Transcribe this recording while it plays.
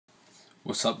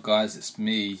What's up, guys? It's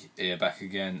me here back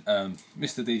again,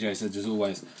 Mr. DJ Zedge as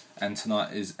always, and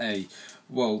tonight is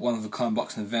one of a kind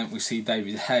boxing event. We see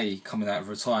David Haye coming out of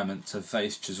retirement to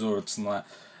face Chisora tonight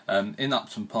in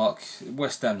Upton Park,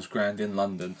 West Ham's ground in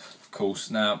London, of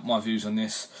course. Now, my views on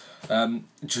this: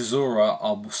 Chisora,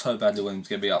 I so badly want him to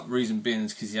get beat up. Reason being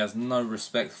is because he has no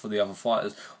respect for the other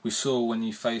fighters. We saw when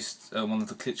he faced one of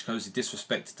the Klitschko's, he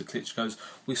disrespected the Klitschko's.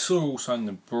 We saw also in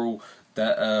the brawl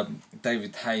that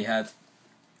David Haye had,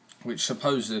 which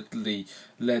supposedly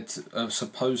led, shall I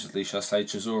say,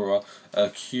 Chisora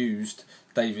accused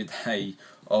David Haye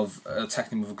of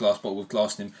attacking him with a glass bottle with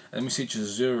glass in him, and we see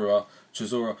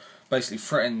Chisora basically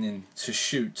threatening to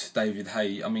shoot David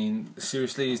Haye. I mean,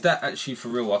 seriously, is that actually for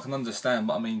real? I can understand,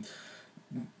 but I mean,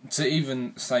 to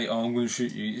even say, "Oh, I'm going to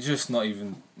shoot you," it's just not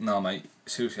even. No, mate.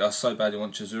 Seriously, I so badly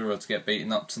want Chisora to get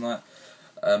beaten up tonight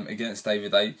against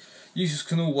David Haye. Users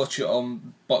can all watch it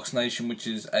on Box Nation, which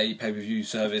is a pay-per-view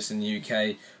service in the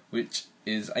UK, which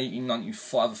is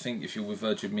 $18.95, I think, if you're with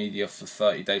Virgin Media for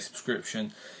 30-day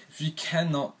subscription. If you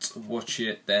cannot watch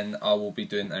it, then I will be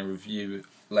doing a review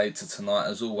later tonight,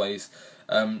 as always.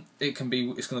 It's going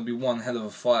to be one hell of a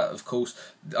fight, of course.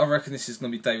 I reckon this is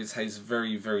going to be David Haye's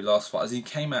very, very last fight, as he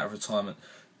came out of retirement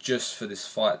just for this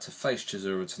fight to face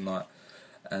Chisora tonight.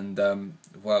 And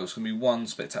well, it's going to be one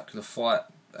spectacular fight.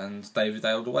 And David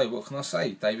Haye all the way. What can I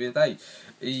say? David Haye,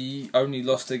 he only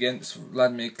lost against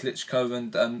Vladimir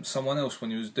Klitschko and someone else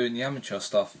when he was doing the amateur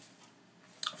stuff.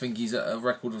 I think he's at a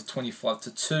record of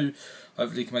 25-2.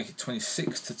 Hopefully he can make it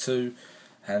 26-2.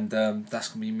 And that's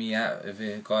going to be me out of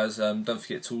here, guys. Don't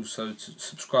forget to also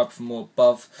subscribe for more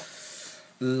above.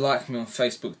 Like me on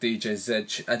Facebook, DJ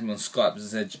Zedge. Add me on Skype,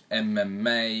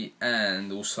 ZedgeMMA.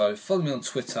 And also follow me on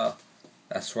Twitter.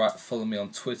 That's right, follow me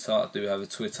on Twitter. I do have a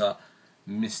Twitter,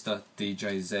 Mr.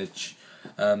 DJ Zedge.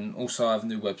 Also, I have a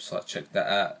new website, check that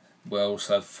out. We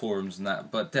also have forums and that,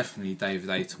 but definitely David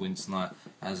Haye to win tonight,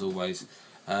 as always.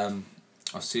 I'll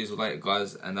see you later,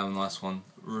 guys, and have a nice one.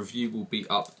 Review will be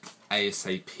up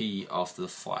ASAP after the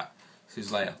fight. See you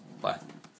later. Bye.